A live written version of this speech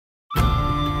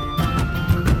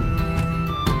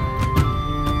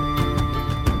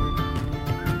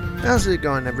How's it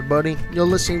going, everybody? You're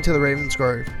listening to The Raven's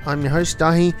Grove. I'm your host,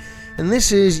 Dahi, and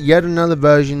this is yet another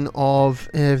version of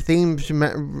a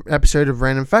themed episode of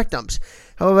Random Factdumps.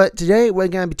 However, today we're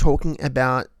going to be talking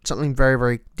about something very,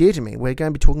 very dear to me. We're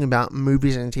going to be talking about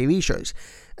movies and TV shows.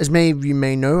 As many of you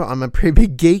may know, I'm a pretty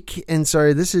big geek, and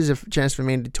so this is a chance for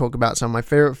me to talk about some of my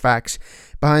favorite facts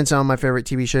behind some of my favorite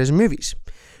TV shows and movies.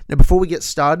 Now, before we get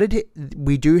started,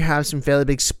 we do have some fairly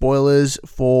big spoilers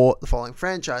for the following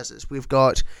franchises. We've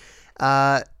got,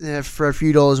 for a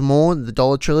few dollars more, the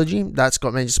Dollar Trilogy. That's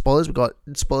got major spoilers. We've got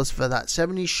spoilers for that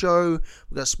 70s show.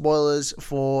 We've got spoilers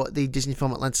for the Disney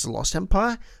film Atlantis: The Lost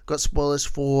Empire. We've got spoilers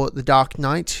for The Dark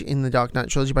Knight in the Dark Knight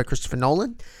Trilogy by Christopher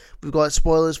Nolan. We've got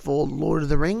spoilers for Lord of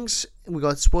the Rings. We've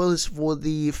got spoilers for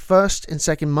the first and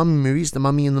second Mummy movies, The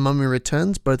Mummy and The Mummy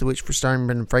Returns, both of which for starring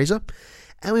Brendan Fraser.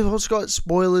 And we've also got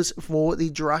spoilers for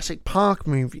the Jurassic Park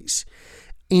movies.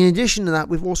 In addition to that,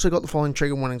 we've also got the following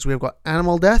trigger warnings. We've got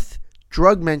animal death,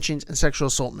 drug mentions, and sexual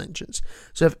assault mentions.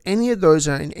 So if any of those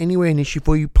are in any way an issue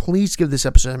for you, please give this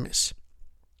episode a miss.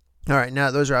 Alright, now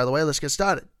that those are out of the way, let's get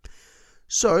started.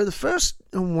 So the first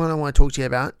one I want to talk to you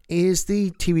about is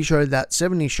the TV show That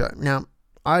 70s Show. Now,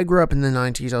 I grew up in the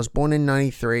 90s. I was born in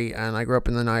 93, and I grew up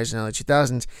in the 90s and early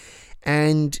 2000s.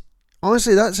 And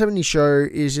honestly, That 70s Show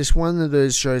is just one of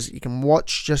those shows that you can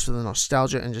watch just for the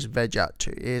nostalgia and just veg out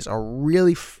to. It is a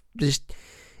really,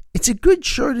 it's a good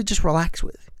show to just relax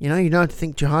with. You know, you don't have to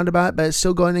think too hard about it, but it's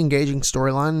still got an engaging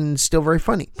storyline and it's still very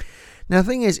funny. Now, the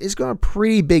thing is, it's got a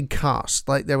pretty big cast.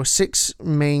 Like, there were 6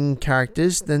 main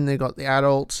characters, then they got the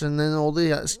adults, and then all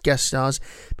the guest stars.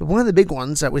 But one of the big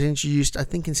ones that was introduced, I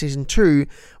think, in season 2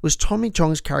 was Tommy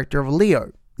Chong's character of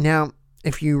Leo. Now,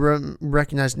 if you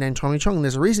recognize the name Tommy Chong,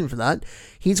 there's a reason for that.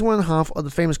 He's one half of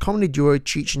the famous comedy duo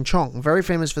Cheech and Chong, very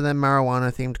famous for their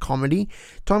marijuana-themed comedy.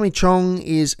 Tommy Chong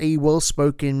is a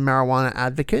well-spoken marijuana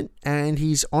advocate, and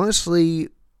he's honestly,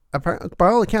 by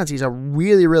all accounts, he's a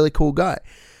really, really cool guy.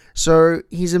 So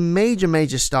he's a major,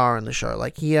 major star in the show.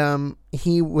 Like,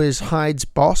 he was Hyde's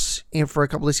boss for a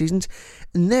couple of seasons,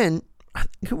 and then, I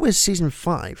think it was season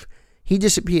 5, he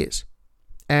disappears.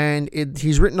 And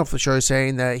he's written off the show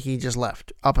saying that he just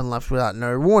left, up and left without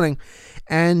no warning.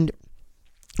 And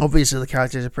obviously the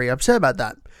characters are pretty upset about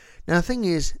that. Now the thing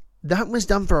is, that was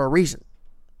done for a reason.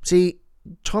 See,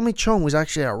 Tommy Chong was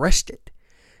actually arrested.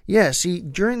 Yeah, see,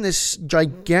 during this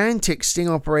gigantic sting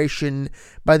operation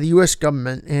by the US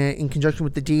government in conjunction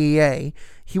with the DEA,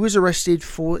 he was arrested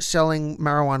for selling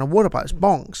marijuana water pipes,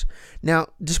 bongs. Now,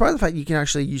 despite the fact you can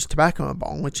actually use tobacco in a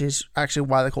bong, which is actually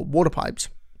why they're called water pipes,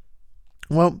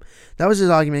 well, that was his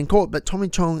argument in court, but Tommy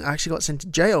Chong actually got sent to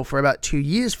jail for about 2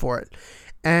 years for it.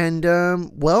 And,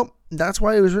 well, that's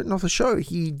why he was written off the show.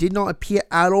 He did not appear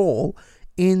at all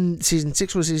in season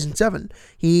 6 or season 7.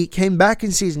 He came back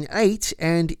in season 8,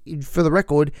 and for the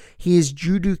record, he is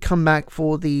due to come back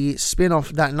for the spin-off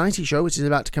That 90s Show, which is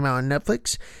about to come out on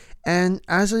Netflix, and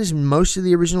as is most of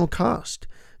the original cast.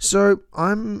 So,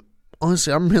 I'm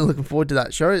really looking forward to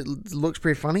that show. It looks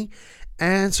pretty funny.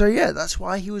 And so, yeah, that's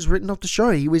why he was written off the show.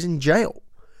 He was in jail.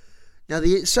 Now,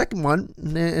 the second one,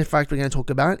 in fact, we're going to talk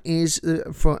about is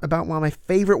about one of my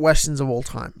favorite westerns of all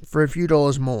time, For a Few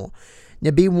Dollars More.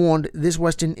 Now, be warned, this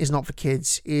western is not for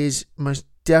kids. It is most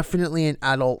definitely an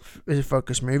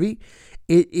adult-focused movie.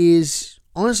 It is,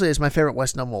 honestly, it's my favorite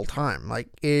western of all time. Like,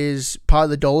 it is part of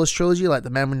the Dollars trilogy, like The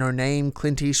Man with No Name,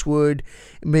 Clint Eastwood,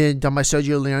 done by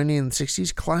Sergio Leone in the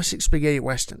 60s, classic spaghetti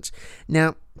westerns.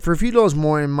 Now, For a Few Dollars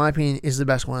More, in my opinion, is the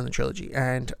best one in the trilogy,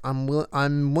 and I'm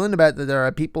willing to bet that there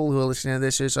are people who are listening to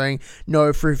this who are saying,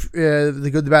 no, for The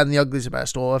Good, the Bad, and the Ugly is the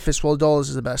best, or A Fistful of Dollars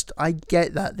is the best. I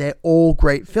get that. They're all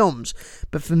great films,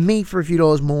 but for me, For a Few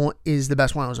Dollars More is the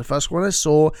best one. It was the first one I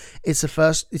saw. It's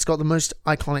got the most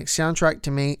iconic soundtrack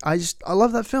to me. I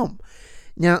love that film.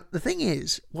 Now, the thing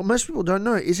is, what most people don't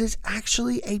know is it's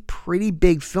actually a pretty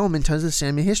big film in terms of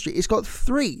cinema history. It's got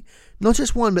 3, not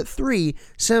just 1, but 3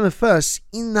 cinema firsts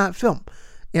in that film.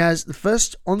 It has the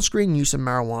first on-screen use of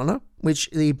marijuana, which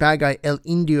the bad guy El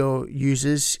Indio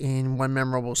uses in one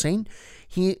memorable scene.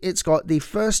 It's got the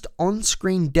first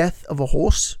on-screen death of a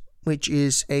horse, which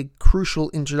is a crucial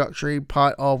introductory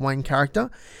part of one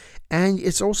character. And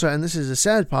it's also, and this is a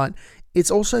sad part, it's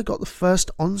also got the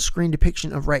first on-screen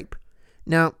depiction of rape.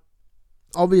 Now,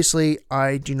 obviously,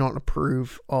 I do not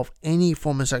approve of any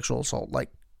form of sexual assault.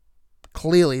 Like,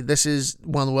 clearly, this is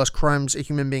one of the worst crimes a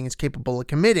human being is capable of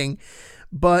committing,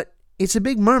 but it's a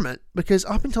big moment, because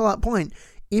up until that point,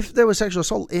 if there was sexual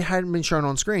assault, it hadn't been shown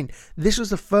on screen. This was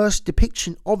the first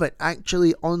depiction of it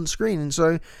actually on screen, and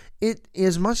so it,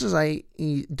 as much as I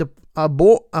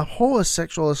abhor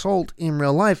sexual assault in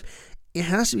real life, it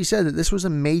has to be said that this was a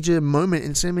major moment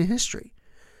in cinema history.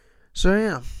 So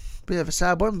yeah, bit of a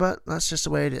sad one, but that's just the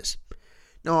way it is.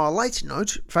 Now, on a lighter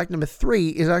note, fact number 3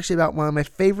 is actually about one of my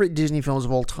favorite Disney films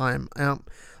of all time.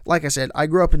 Like I said, I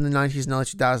grew up in the 90s and early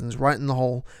 2000s, right in the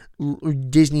whole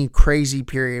Disney crazy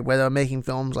period where they were making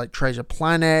films like Treasure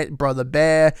Planet, Brother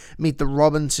Bear, Meet the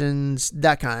Robinsons,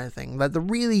 that kind of thing. Like the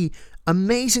really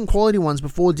amazing quality ones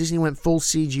before Disney went full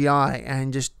CGI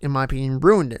and just, in my opinion,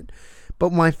 ruined it.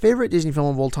 But my favorite Disney film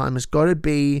of all time has got to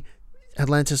be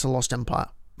Atlantis: The Lost Empire.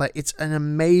 Like, it's an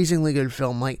amazingly good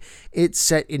film. Like, it's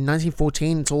set in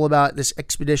 1914. It's all about this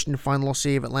expedition to find the lost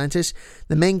city of Atlantis.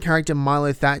 The main character,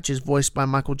 Milo Thatcher, is voiced by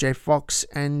Michael J. Fox.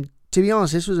 And to be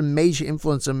honest, this was a major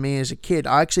influence on me as a kid.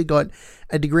 I actually got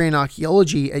a degree in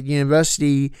archaeology at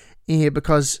university here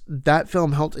because that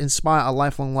film helped inspire a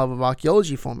lifelong love of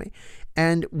archaeology for me.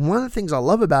 And one of the things I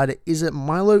love about it is that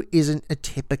Milo isn't a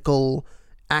typical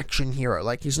action hero.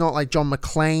 Like, he's not like John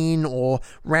McClane or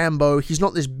Rambo. He's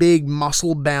not this big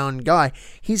muscle-bound guy.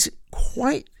 He's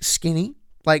quite skinny,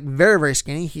 like very, very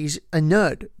skinny. He's a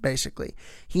nerd, basically.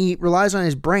 He relies on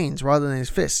his brains rather than his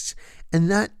fists. And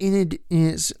that in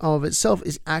of itself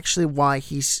is actually why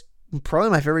he's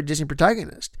probably my favorite Disney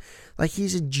protagonist. Like,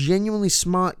 he's a genuinely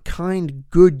smart, kind,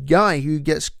 good guy who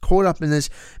gets caught up in this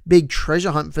big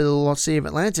treasure hunt for the lost city of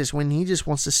Atlantis when he just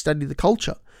wants to study the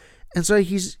culture. And so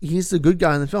he's the good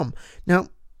guy in the film. Now,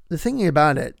 the thing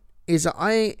about it is that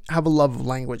I have a love of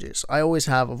languages. I always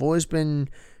have. I've always been,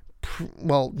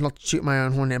 well, not to shoot my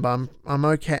own horn here, but I'm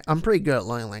okay. I'm pretty good at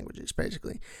learning languages,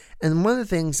 basically. And one of the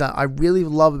things that I really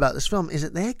love about this film is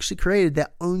that they actually created their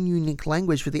own unique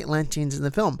language for the Atlanteans in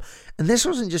the film. And this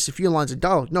wasn't just a few lines of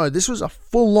dialogue. No, this was a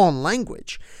full-on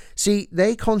language. See,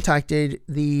 they contacted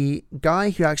the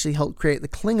guy who actually helped create the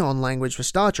Klingon language for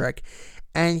Star Trek,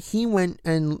 and he went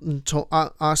and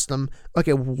asked them,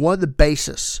 okay, what are the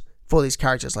basis for these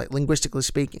characters, like linguistically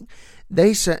speaking?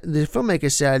 They said, the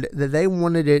filmmaker said that they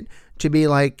wanted it to be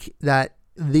like that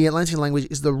the Atlantean language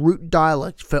is the root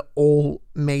dialect for all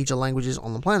major languages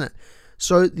on the planet.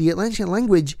 So the Atlantean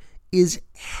language is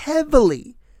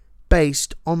heavily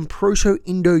based on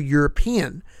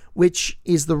Proto-Indo-European, which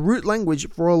is the root language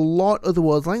for a lot of the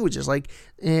world's languages. Like,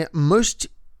 most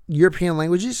European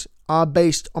languages are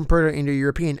based on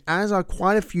Proto-Indo-European, as are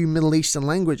quite a few Middle Eastern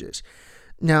languages.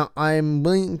 Now, I'm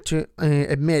willing to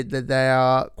admit that there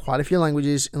are quite a few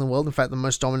languages in the world. In fact, the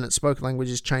most dominant spoken language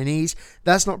is Chinese.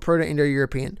 That's not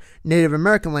Proto-Indo-European. Native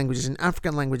American languages and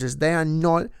African languages, they are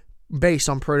not based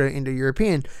on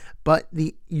Proto-Indo-European. But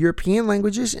the European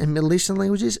languages and Middle Eastern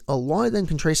languages, a lot of them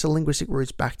can trace the linguistic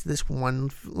roots back to this one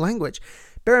language.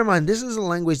 Bear in mind, this is a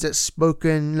language that's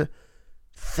spoken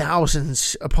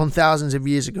thousands upon thousands of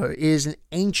years ago. It is an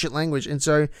ancient language, and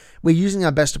so we're using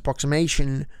our best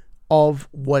approximation of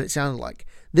what it sounded like.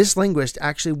 This linguist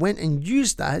actually went and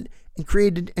used that and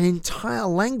created an entire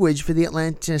language for the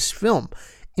Atlantis film.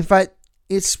 In fact,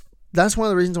 that's one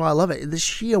of the reasons why I love it. The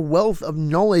sheer wealth of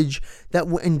knowledge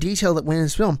and detail that went in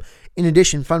this film. In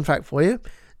addition, fun fact for you,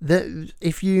 that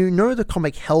if you know the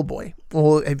comic Hellboy,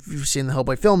 or if you've seen the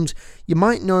Hellboy films, you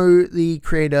might know the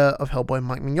creator of Hellboy,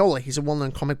 Mike Mignola. He's a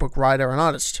well-known comic book writer and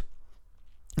artist.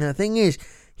 Now, the thing is,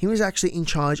 he was actually in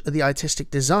charge of the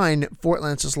artistic design for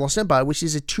Atlantis: Lost Empire, which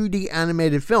is a 2D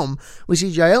animated film with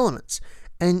CGI elements.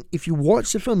 And if you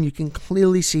watch the film, you can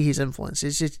clearly see his influence.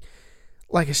 It's just,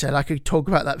 like I said, I could talk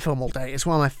about that film all day. It's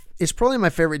probably my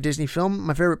favorite Disney film.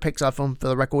 My favorite Pixar film, for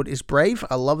the record, is Brave.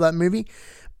 I love that movie.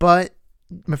 But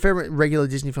my favorite regular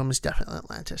Disney film is definitely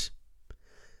Atlantis.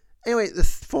 Anyway, the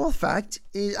fourth fact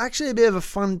is actually a bit of a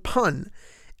fun pun.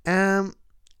 I'm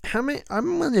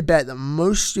going to bet that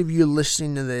most of you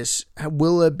listening to this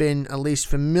will have been at least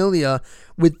familiar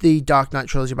with the Dark Knight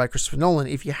trilogy by Christopher Nolan.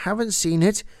 If you haven't seen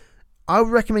it, I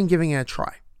would recommend giving it a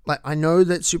try. Like, I know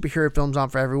that superhero films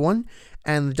aren't for everyone,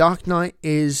 and The Dark Knight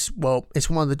is, well, it's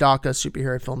one of the darker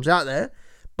superhero films out there,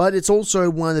 but it's also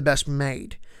one of the best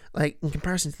made. Like, in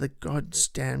comparison to the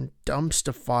goddamn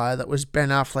dumpster fire that was Ben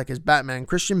Affleck as Batman,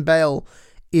 Christian Bale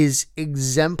is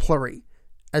exemplary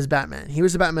as Batman. He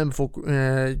was the Batman before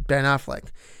Ben Affleck.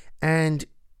 And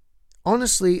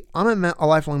honestly, I'm a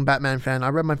lifelong Batman fan. I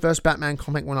read my first Batman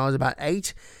comic when I was about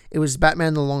 8. It was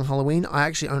Batman The Long Halloween. I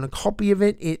actually own a copy of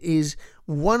it. It is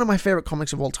one of my favorite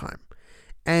comics of all time.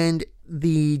 And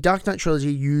the Dark Knight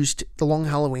trilogy used The Long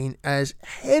Halloween as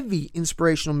heavy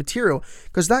inspirational material,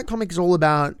 because that comic is all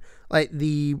about like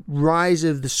the rise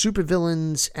of the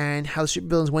supervillains and how the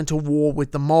supervillains went to war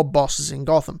with the mob bosses in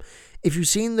Gotham. If you've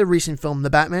seen the recent film The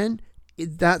Batman,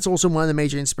 that's also one of the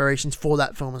major inspirations for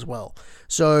that film as well.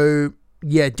 So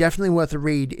yeah, definitely worth a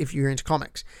read if you're into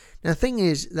comics. Now, the thing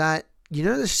is that you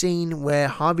know the scene where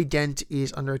Harvey Dent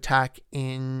is under attack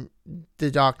in The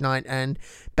Dark Knight and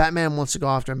Batman wants to go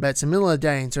after him, but it's the middle of the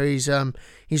day, and so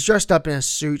he's dressed up in a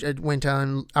suit at winter,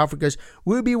 and Alfred goes,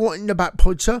 "We'll be wanting the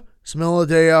Batpod, sir. It's the middle of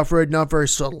the day, Alfred, not very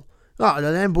subtle." "Oh, the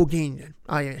Lamborghini then."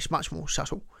 "Oh yeah, it's much more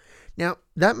subtle." Now,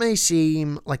 that may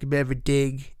seem like a bit of a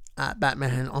dig at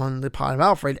Batman on the part of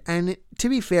Alfred, and to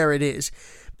be fair, it is.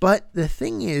 But the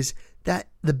thing is that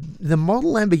the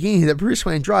model Lamborghini that Bruce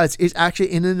Wayne drives is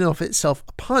actually in and of itself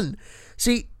a pun.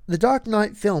 See, the Dark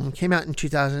Knight film came out in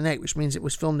 2008, which means it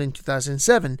was filmed in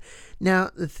 2007.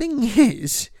 Now, the thing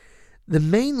is, the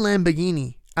main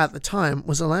Lamborghini at the time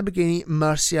was a Lamborghini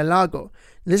Murcielago.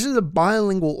 This is a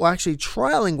bilingual, or actually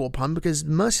trilingual pun, because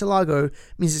Murcielago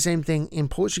means the same thing in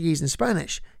Portuguese and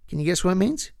Spanish. Can you guess what it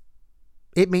means?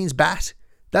 It means bat.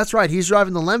 That's right, he's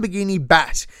driving the Lamborghini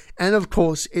Bat. And of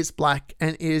course, it's black,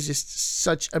 and it is just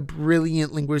such a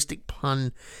brilliant linguistic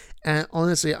pun. And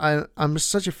honestly, I'm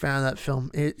such a fan of that film.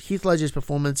 Heath Ledger's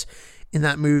performance in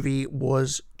that movie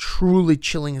was truly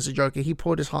chilling as a Joker. He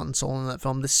poured his heart and soul in that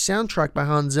film. The soundtrack by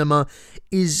Hans Zimmer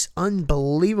is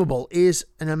unbelievable. It is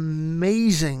an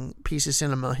amazing piece of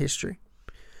cinema history.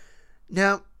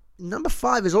 Now, number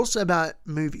 5 is also about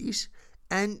movies.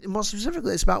 And more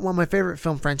specifically, it's about one of my favorite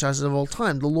film franchises of all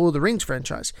time, the Lord of the Rings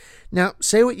franchise. Now,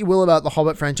 say what you will about the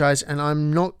Hobbit franchise, and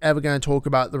I'm not ever going to talk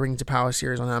about the Rings of Power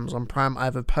series on Amazon Prime. I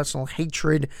have a personal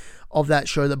hatred of that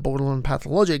show that bordered on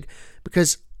pathologic,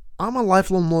 because I'm a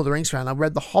lifelong Lord of the Rings fan. I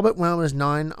read The Hobbit when I was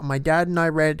 9. My dad and I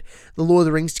read The Lord of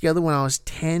the Rings together when I was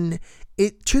 10.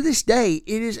 To this day,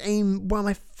 it is one of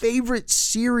my favorite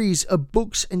series of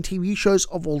books and TV shows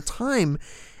of all time.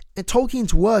 And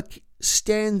Tolkien's work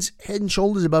stands head and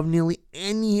shoulders above nearly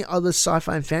any other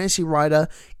sci-fi and fantasy writer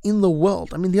in the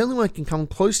world. I mean, the only one who can come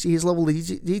close to his level of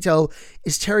detail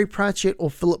is Terry Pratchett or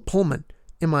Philip Pullman,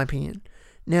 in my opinion.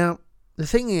 Now, the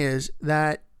thing is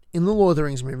that in the Lord of the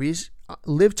Rings movies,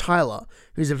 Liv Tyler,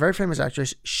 who's a very famous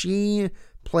actress, she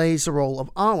plays the role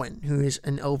of Arwen, who is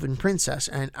an elven princess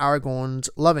and Aragorn's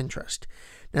love interest.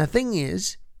 Now, the thing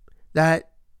is that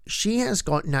she has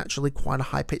got naturally quite a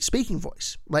high-pitched speaking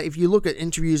voice. Like, if you look at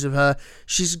interviews of her,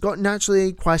 she's got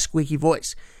naturally quite a squeaky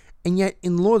voice. And yet,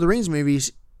 in Lord of the Rings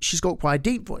movies, she's got quite a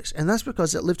deep voice. And that's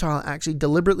because Liv Tyler actually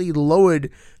deliberately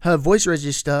lowered her voice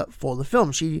register for the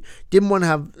film. She didn't want to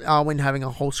have Arwen having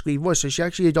a whole squeaky voice, so she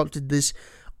actually adopted this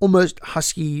almost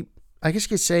husky, I guess you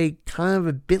could say, kind of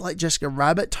a bit like Jessica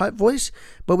Rabbit type voice,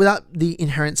 but without the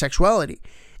inherent sexuality.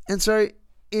 And so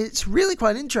it's really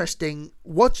quite interesting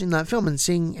watching that film and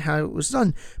seeing how it was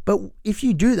done. But if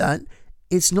you do that,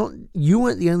 you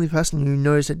weren't the only person who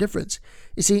noticed a difference.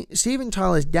 You see, Steven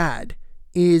Tyler's dad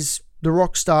is the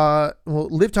rock star, well,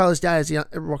 Liv Tyler's dad is the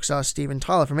rock star Steven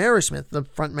Tyler from Aerosmith, the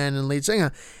frontman and lead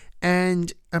singer.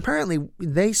 And apparently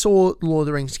they saw Lord of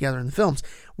the Rings together in the films.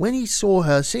 When he saw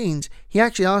her scenes, he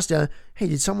actually asked her, "Hey,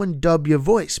 did someone dub your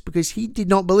voice?" Because he did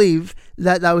not believe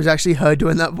that was actually her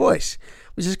doing that voice,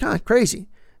 which is kind of crazy.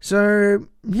 So,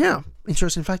 yeah,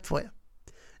 interesting fact for you.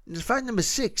 The fact number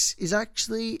 6 is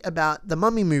actually about the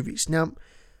Mummy movies. Now,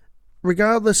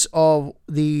 regardless of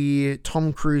the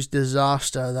Tom Cruise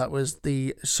disaster that was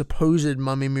the supposed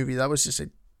Mummy movie, that was just a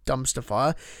dumpster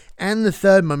fire, and the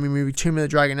third Mummy movie, Tomb of the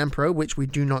Dragon Emperor, which we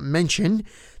do not mention,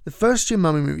 the first 2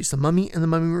 Mummy movies, The Mummy and The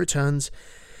Mummy Returns,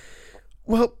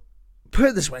 well, put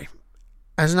it this way.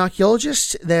 As an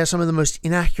archaeologist, they are some of the most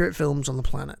inaccurate films on the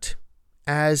planet.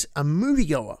 As a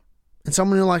moviegoer and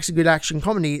someone who likes a good action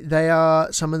comedy, they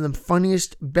are some of the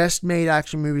funniest, best made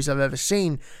action movies I've ever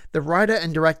seen. The writer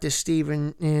and director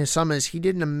Stephen Sommers, he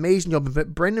did an amazing job of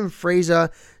it. Brendan Fraser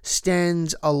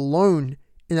stands alone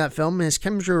in that film, and his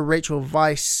chemistry with Rachel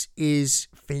Weisz is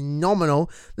phenomenal.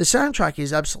 The soundtrack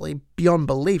is absolutely beyond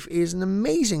belief. It is an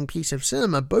amazing piece of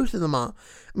cinema. Both of them are.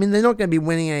 I mean, they're not going to be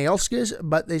winning any Oscars,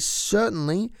 but they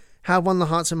certainly have won the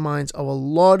hearts and minds of a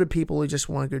lot of people who just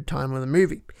want a good time with a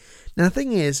movie. Now, the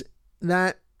thing is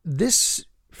that this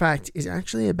fact is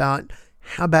actually about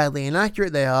how badly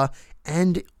inaccurate they are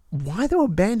and why they were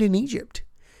banned in Egypt.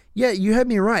 Yeah, you heard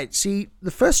me right. See, the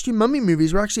first 2 Mummy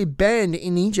movies were actually banned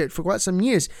in Egypt for quite some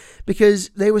years because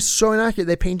they were so inaccurate.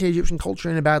 They painted Egyptian culture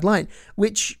in a bad light,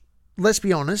 which, let's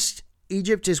be honest,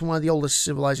 Egypt is one of the oldest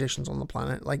civilizations on the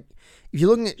planet. Like, if you're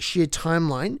looking at sheer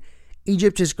timeline,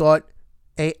 Egypt has got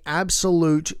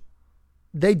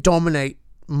they dominate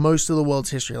most of the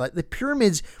world's history. Like, the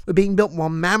pyramids were being built while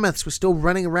mammoths were still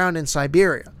running around in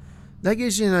Siberia. That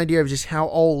gives you an idea of just how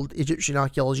old Egyptian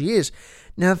archaeology is.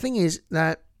 Now, the thing is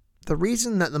that the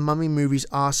reason that the Mummy movies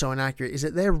are so inaccurate is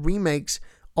that they're remakes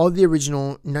of the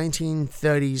original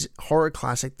 1930s horror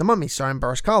classic, The Mummy, starring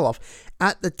Boris Karloff.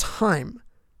 At the time,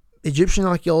 Egyptian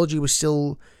archaeology was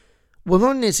still well,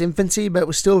 not in its infancy, but it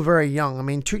was still very young. I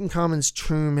mean, Tutankhamun's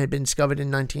tomb had been discovered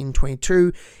in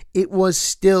 1922. It was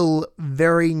still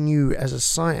very new as a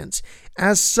science.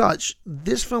 As such,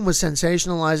 this film was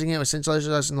sensationalizing it. It was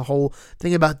sensationalizing the whole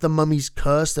thing about the mummy's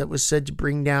curse that was said to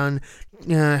bring down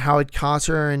Howard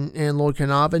Carter and Lord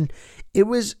Carnarvon. It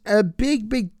was a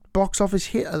big box office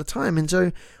hit at the time. And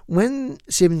so when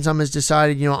Stephen Sommers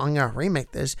decided, I'm going to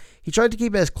remake this, he tried to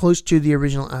keep it as close to the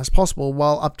original as possible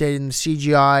while updating the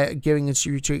CGI, giving it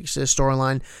tweaks to the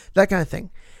storyline, that kind of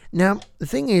thing. Now, the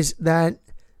thing is that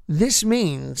this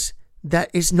means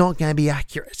that it's not going to be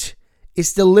accurate.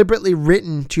 It's deliberately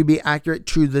written to be accurate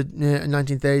to the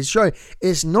 1930s show.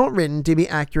 It's not written to be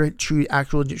accurate to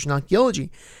actual Egyptian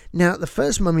archaeology. Now, the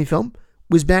first Mummy film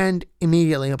was banned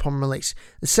immediately upon release.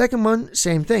 The second one,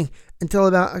 same thing, until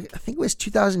about, I think it was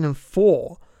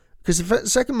 2004, because the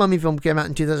second Mummy film came out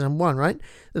in 2001, right?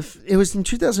 It was in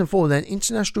 2004 that an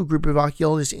international group of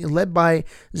archaeologists led by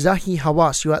Zahi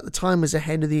Hawass, who at the time was the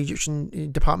head of the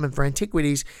Egyptian Department for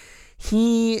Antiquities,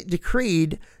 he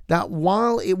decreed that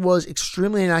while it was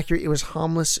extremely inaccurate, it was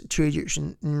harmless to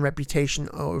Egyptian reputation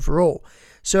overall.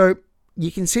 So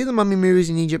you can see the Mummy movies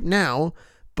in Egypt now,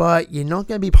 but you're not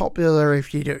going to be popular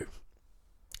if you do.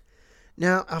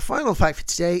 Now, our final fact for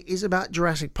today is about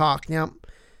Jurassic Park. Now,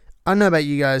 I don't know about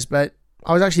you guys, but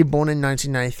I was actually born in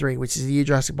 1993, which is the year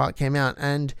Jurassic Park came out,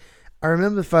 and I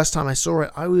remember the first time I saw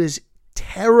it, I was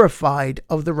terrified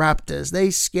of the raptors. They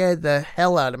scared the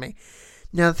hell out of me.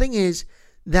 Now, the thing is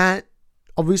that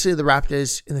obviously the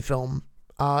raptors in the film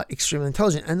are extremely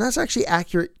intelligent, and that's actually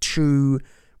accurate to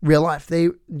real life.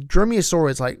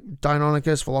 Dromaeosaurids like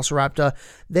Deinonychus, Velociraptor,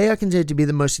 they are considered to be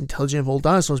the most intelligent of all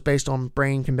dinosaurs based on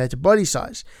brain compared to body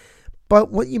size.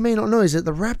 But what you may not know is that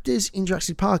the raptors in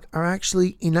Jurassic Park are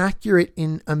actually inaccurate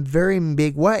in a very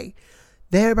big way.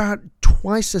 They're about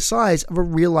twice the size of a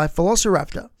real life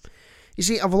Velociraptor. You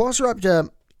see, a Velociraptor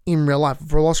in real life,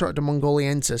 Velociraptor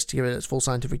mongoliensis, to give it its full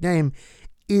scientific name,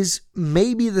 is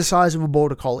maybe the size of a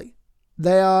border collie.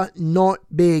 They are not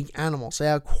big animals. They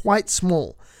are quite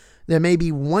small. They're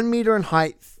maybe 1 meter in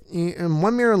height, and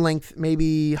 1 meter in length,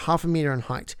 maybe half a meter in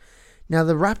height. Now,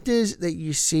 the raptors that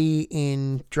you see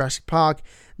in Jurassic Park,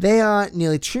 they are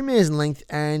nearly 2 meters in length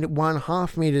and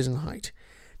 1.5 meters in height.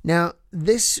 Now,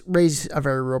 this raises a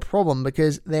very real problem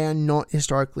because they are not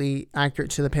historically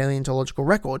accurate to the paleontological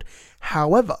record.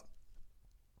 However,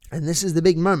 and this is the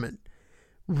big moment,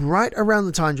 right around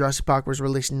the time Jurassic Park was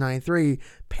released in 1993,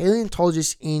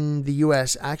 paleontologists in the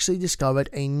US actually discovered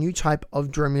a new type of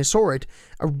dromaeosaurid,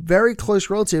 a very close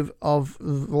relative of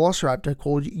Velociraptor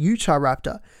called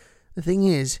Utahraptor. The thing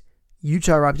is,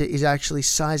 Utahraptor is actually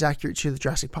size accurate to the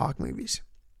Jurassic Park movies.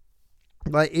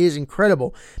 But it is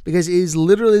incredible because it is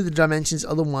literally the dimensions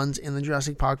of the ones in the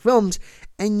Jurassic Park films,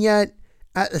 and yet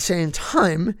at the same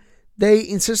time, they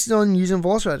insisted on using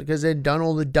Velociraptor because they'd done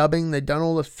all the dubbing, they'd done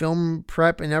all the film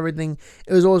prep and everything.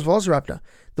 It was always Velociraptor.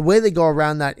 The way they go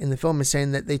around that in the film is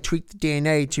saying that they tweaked the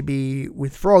DNA to be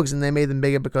with frogs and they made them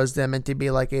bigger because they're meant to be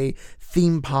like a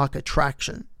theme park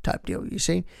attraction type deal, you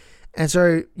see? And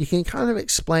so you can kind of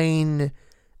explain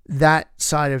that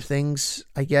side of things,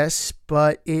 I guess,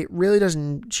 but it really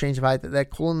doesn't change the fact that they're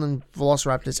calling them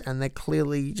Velociraptors and they're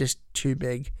clearly just too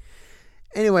big.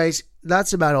 Anyways,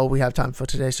 that's about all we have time for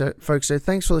today, so folks. So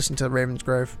thanks for listening to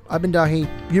Ravensgrove. I've been Dahi.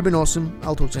 You've been awesome.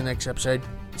 I'll talk to you in the next episode.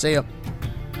 See ya.